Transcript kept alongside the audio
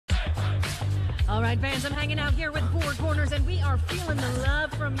All right, fans, I'm hanging out here with Four Corners, and we are feeling the love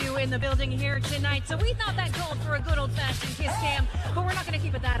from you in the building here tonight. So we thought that called for a good old-fashioned kiss cam, but we're not going to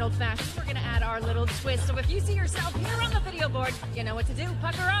keep it that old-fashioned. We're going to add our little twist. So if you see yourself here on the video board, you know what to do.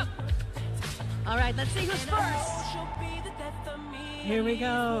 Pucker up. All right, let's see who's first. Here we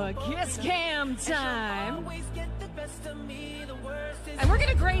go. Kiss cam time. And we're going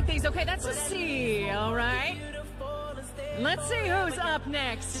to grade these, okay? That's a C, all right? Let's see who's up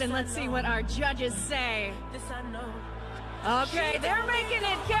next, and let's see what our judges say. Okay, they're making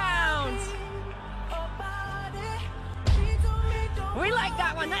it count. We like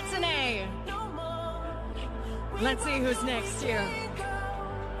that one. That's an A. Let's see who's next here.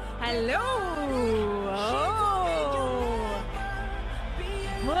 Hello. Oh.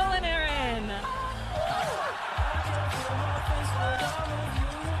 Pulling her in.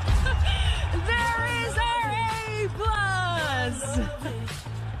 There is our A plus.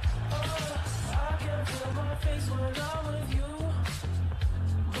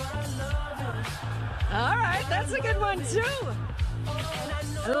 All right, that's a good one too.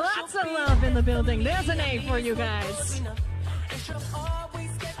 Lots of love in the building. There's an A for you guys.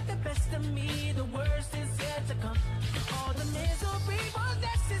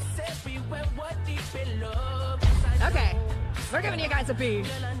 Okay, we're giving you guys a B.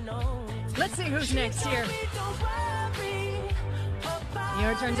 Let's see who's next here.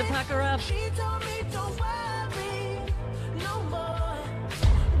 Your turn to pucker up.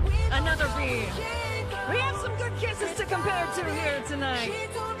 Another B. We have some good kisses to compare to here tonight.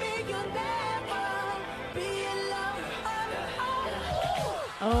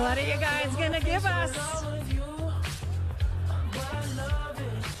 Oh, what are you guys gonna give us?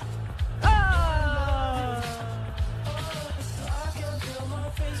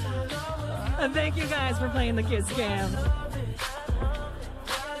 And thank you guys for playing the kiss cam.